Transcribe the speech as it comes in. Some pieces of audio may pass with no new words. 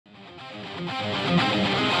Hello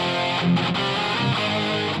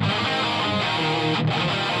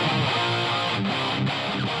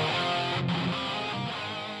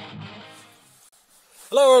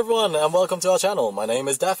everyone and welcome to our channel. My name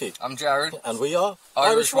is Daffy. I'm Jared. And we are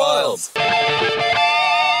Irish Wilds. Yeah.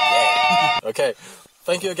 Okay,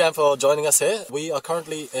 thank you again for joining us here. We are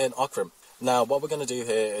currently in Aughrim. Now what we're going to do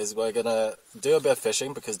here is we're going to do a bit of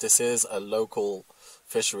fishing because this is a local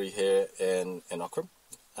fishery here in Aughrim.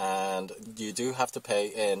 And you do have to pay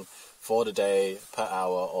in for the day, per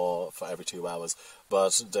hour, or for every 2 hours.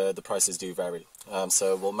 But the prices do vary.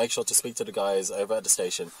 So we'll make sure to speak to the guys over at the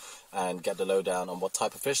station and get the lowdown on what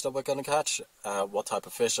type of fish that we're going to catch, what type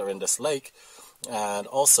of fish are in this lake, and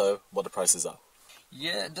also what the prices are.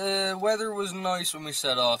 Yeah, the weather was nice when we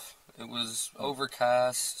set off. It was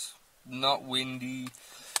overcast, not windy,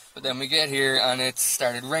 but then we get here and it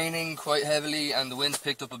started raining quite heavily and the wind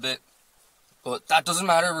picked up a bit. But that doesn't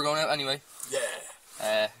matter, we're going out anyway.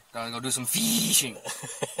 Yeah. Gonna go do some fishing.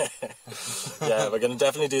 Yeah, we're going to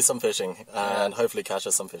definitely do some fishing and hopefully catch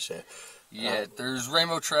us some fish here. Yeah, there's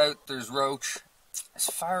rainbow trout, there's roach. As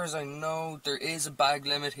far as I know, there is a bag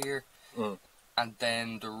limit here. And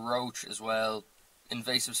then the roach as well,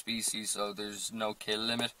 invasive species, so there's no kill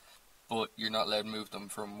limit. But you're not allowed to move them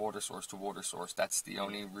from water source to water source. That's the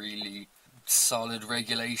only really solid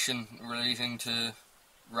regulation relating to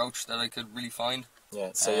roach that I could really find.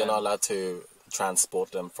 Yeah, so you're not allowed to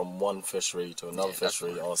transport them from one fishery to another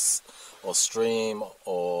fishery or stream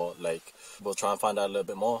or lake. We'll try and find out a little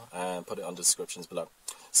bit more and put it on the descriptions below.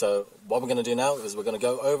 So what we're going to do now is we're going to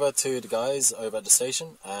go over to the guys over at the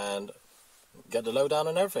station and get the lowdown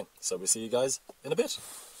and everything. So we'll see you guys in a bit.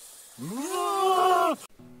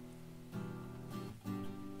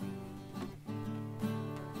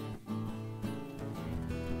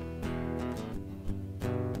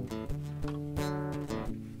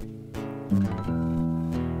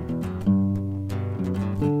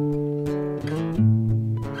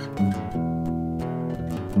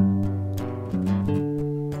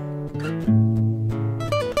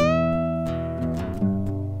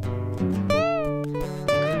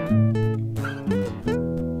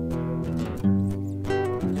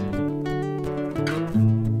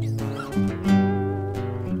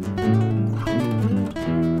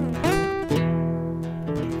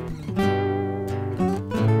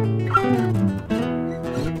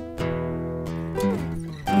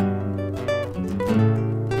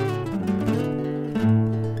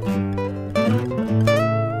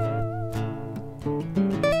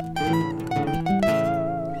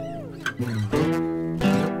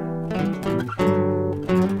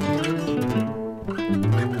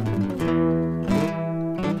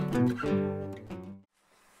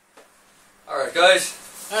 Alright guys.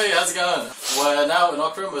 Hey, how's it going? We're now in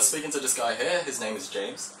Aughrim. We're speaking to this guy here. His name is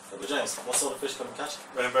James. Hello James, what sort of fish can we catch?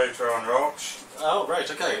 Rainbow trout and roach. Oh, right,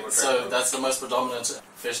 okay. So that's the most predominant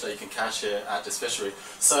fish that you can catch here at this fishery.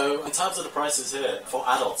 So in terms of the prices here, for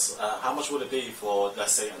adults, how much would it be for,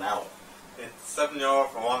 let's say, an hour? It's €7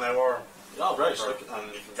 for 1 hour. Oh, right.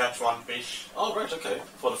 And you can catch 1 fish. Oh, right, okay.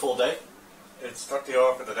 For the full day? It's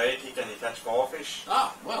 €30 for the day peak and you catch 4 fish.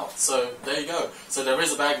 Ah, well, so there you go. So there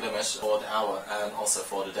is a bag limit for the hour and also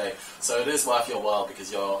for the day. So it is worth your while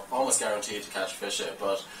because you're almost guaranteed to catch fish here,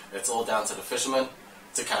 but it's all down to the fisherman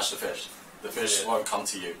to catch the fish. The fish won't come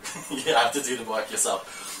to you. You have to do the work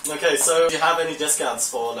yourself. Okay, so do you have any discounts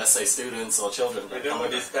for, let's say, students or children? We do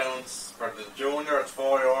discounts for the junior, it's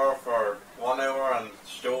 €4 for 1 hour, and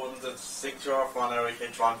students it's €6 for 1 hour, you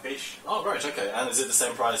catch 1 fish. Oh, right, okay. And is it the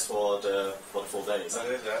same price for the full day? Is it?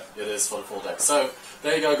 It is, yeah. It is for the full day. So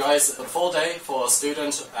there you go, guys. The full day for a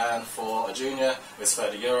student and for a junior is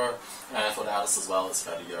 €30, and for the adults as well is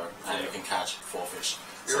 €30, and you can catch 4 fish.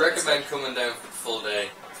 We recommend coming down for the full day.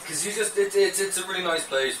 Because it's a really nice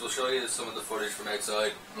place. We'll show you some of the footage from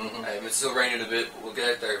outside. It's still raining a bit, but we'll get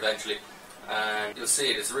out there eventually. And you'll see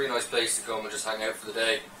it. It's a really nice place to come and just hang out for the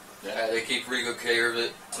day. Yeah. They keep really good care of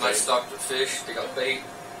it. It's nice stocked with fish. They got bait. You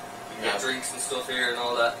can get drinks and stuff here and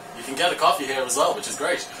all that. You can get a coffee here as well, which is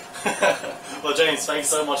great. Well, James, thanks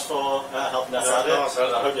so much for helping us out here.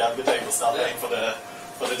 I hope you have a good day. We'll start paying for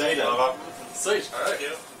the day then. Sweet. All right.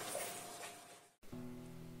 Yeah.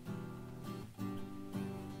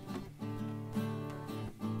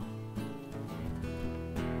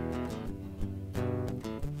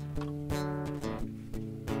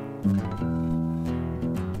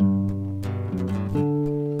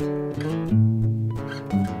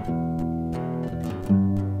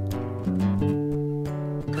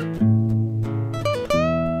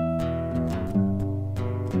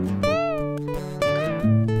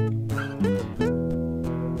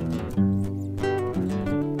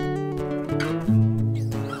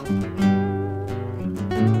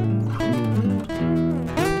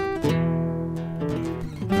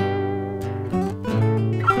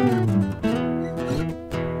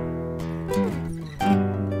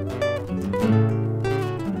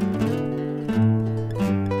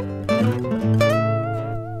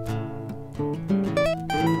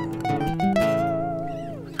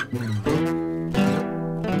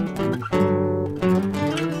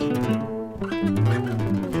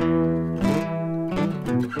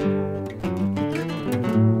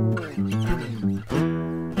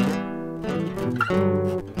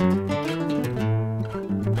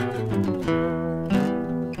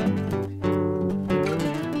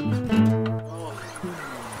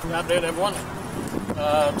 afternoon, everyone.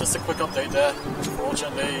 Just a quick update there.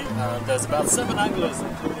 Fortunately, there's about 7 anglers,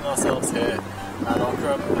 including ourselves here at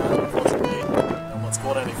Aughrim, and unfortunately, no one's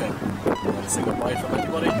caught anything. Not a single bite from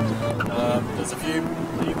anybody. There's a few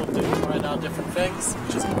people trying out different things,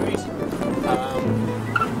 which is great.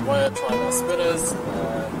 We're trying our spinners,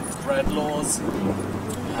 thread lures.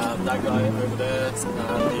 That guy over there,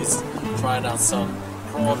 he's trying out some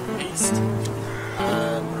prawn paste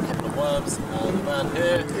and a couple of worms. And the man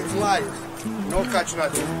here, It's live. No catch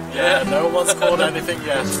nothing. yeah, no one's caught anything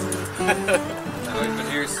yet. Now, I've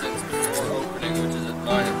been here since before opening, which is at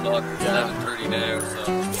 9 o'clock. It's 11:30 now, so...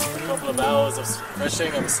 A couple of hours of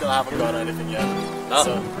fishing and we still haven't got anything yet. No.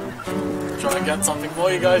 So, try and get something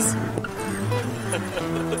for you guys.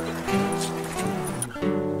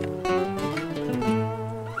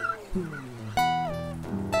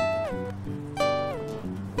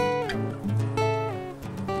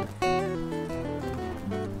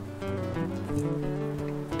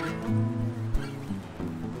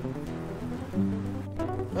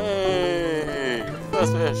 Hey,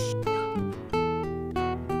 first fish.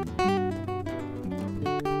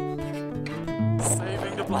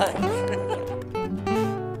 Saving the blank.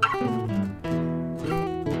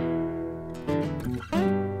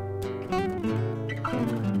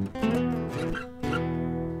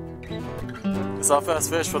 It's our first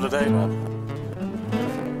fish for the day, man.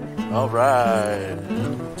 Alright.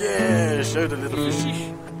 Yeah, show the little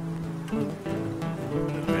fishy.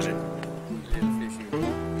 Little fishy.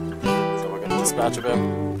 So we're gonna dispatch of him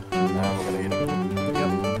and we're gonna eat him.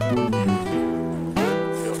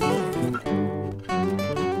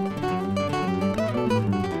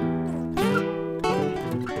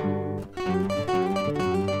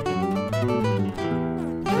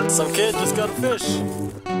 Some kid just got a fish.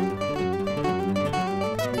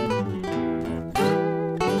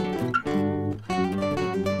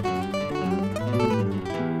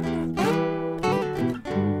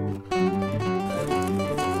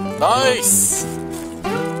 Nice!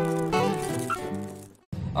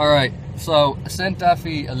 Alright, so I sent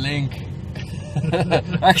Daffy a link.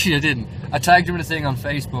 Actually, I didn't. I tagged him in a thing on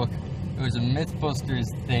Facebook. It was a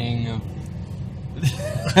Mythbusters thing of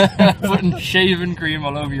putting shaving cream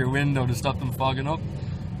all over your window to stop them fogging up.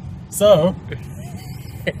 So,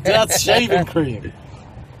 that's shaving cream.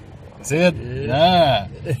 See it? Yeah.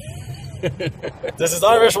 This is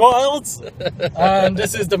Irish Wilds, and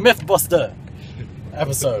this is the Mythbuster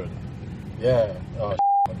episode. Yeah. Oh,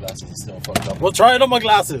 my glasses are still fucked up. We'll try it on my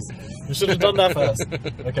glasses. We should have done that first.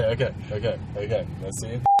 Okay. Let's see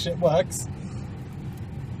if shit works.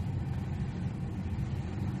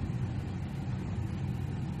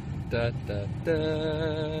 Da, da,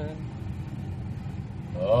 da.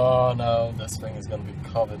 Oh no, this thing is going to be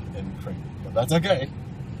covered in cream. But that's okay.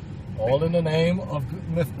 All in the name of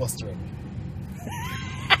Mythbustering.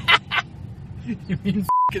 You mean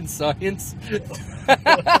f***ing science?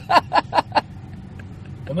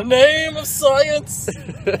 In the name of science!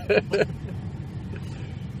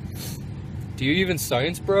 Do you even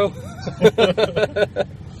science, bro?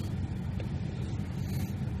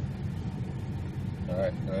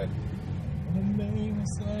 Alright. In the name of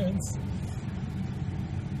science.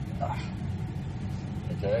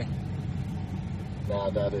 Okay. Now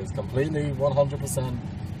that is completely 100%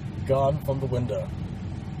 gone from the window.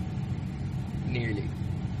 Nearly.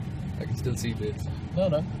 I can still see bits.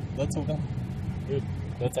 No, that's all gone. Good.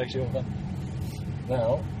 That's actually all gone.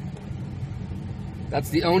 Now, That's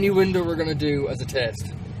the only window we're gonna do as a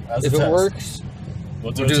test. If it test. works,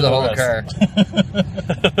 we'll do it to the whole rest. car.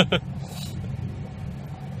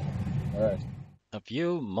 Alright. A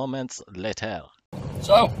few moments later.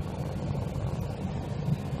 So,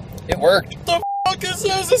 it worked. The fuck is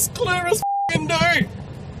this? It's clear as f***ing day!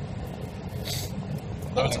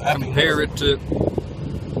 Compare it to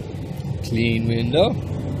clean window.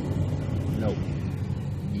 No.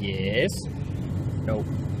 Yes. No.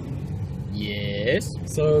 Yes.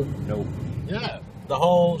 So, No. yeah, the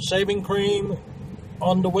whole shaving cream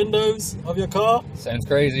on the windows of your car Sounds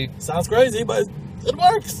crazy. sounds crazy, but it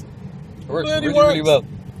works. It works Really really works. well.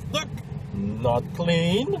 Look, not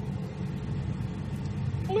clean.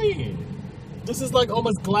 Clean. This is like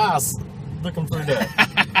almost glass looking through there.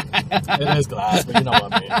 It is glass, but you know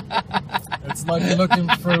what I mean. It's like you're looking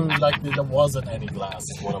through like there wasn't any glass,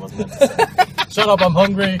 is what I was meant to say. Shut up, I'm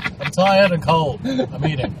hungry, I'm tired and cold. I'm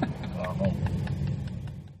eating. Oh.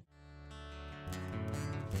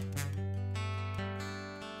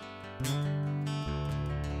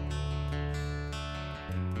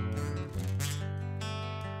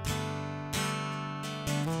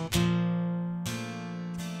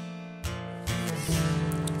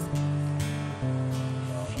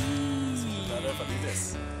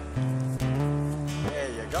 this. There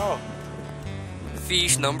you go.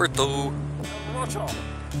 Fish number 2.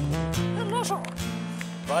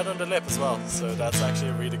 Right on the lip as well, so that's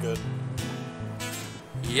actually really good.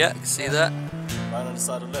 Yeah, see that? Right on the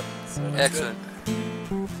side of the lip. So that's Excellent. Good.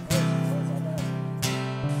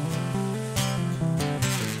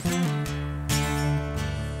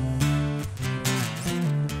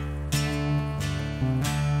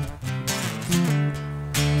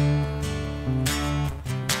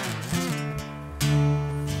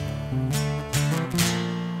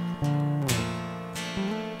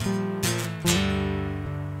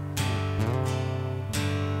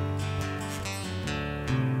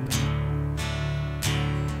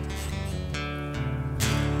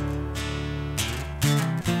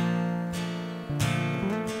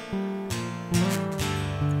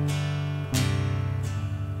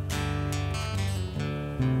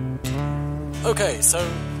 Okay, so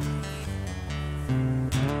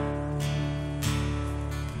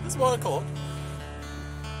this is what I caught.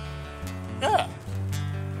 Yeah.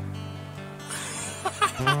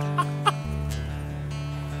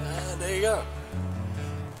 And there you go.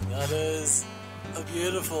 That is a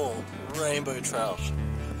beautiful rainbow trout.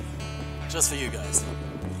 Just for you guys.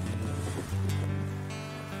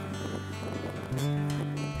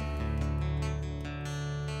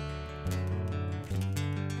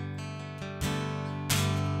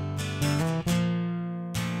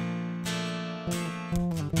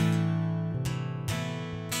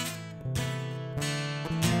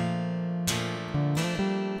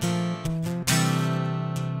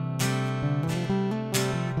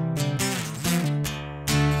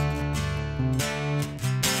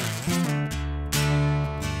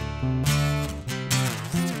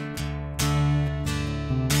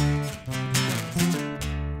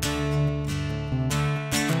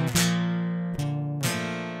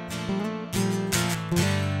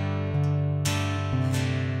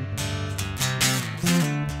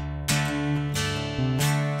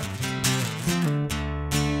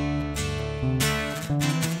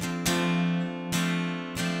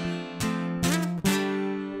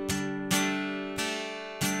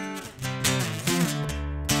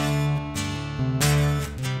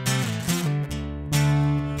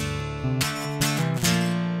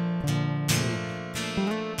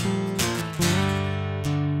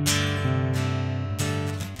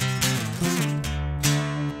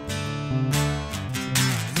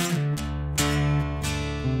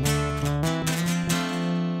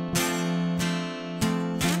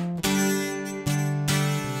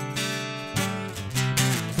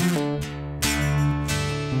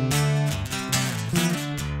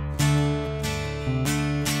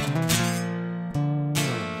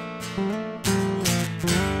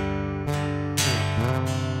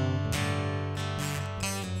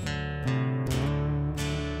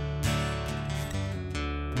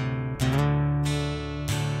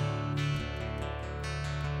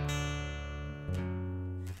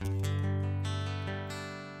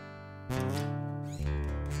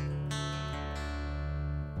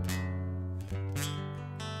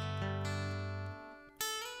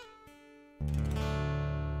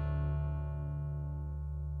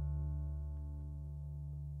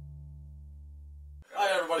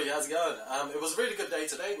 Everybody, how's it going? It was a really good day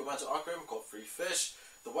today. We went to Aughrim, caught 3 fish.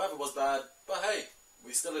 The weather was bad, but hey,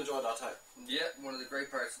 we still enjoyed our time. Yeah, one of the great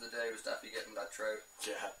parts of the day was definitely getting that trout.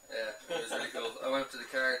 Yeah. Yeah, it was really cool. I went up to the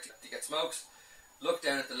car to get smokes, looked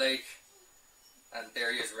down at the lake, and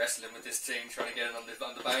there he is wrestling with this thing, trying to get it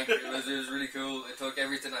on the bank. It was really cool. It took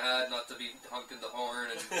everything I had not to be honking the horn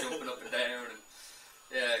and jumping up and down and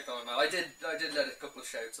yeah, going mad. I did let a couple of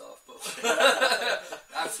shouts off, but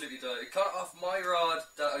absolutely died. It caught off my rod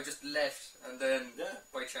that I just left, and then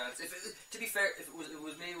by chance, to be fair, if it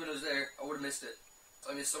was me when I was there, I would have missed it.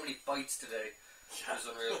 I missed so many bites today. It was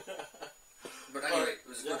unreal. But anyway, it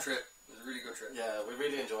was a good trip. It was a really good trip. Yeah, we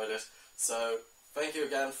really enjoyed it. So thank you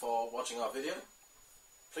again for watching our video.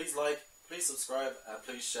 Please like, please subscribe, and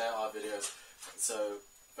please share our videos. So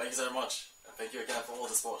thank you so much, and thank you again for all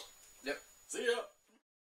the support. Yep. See ya.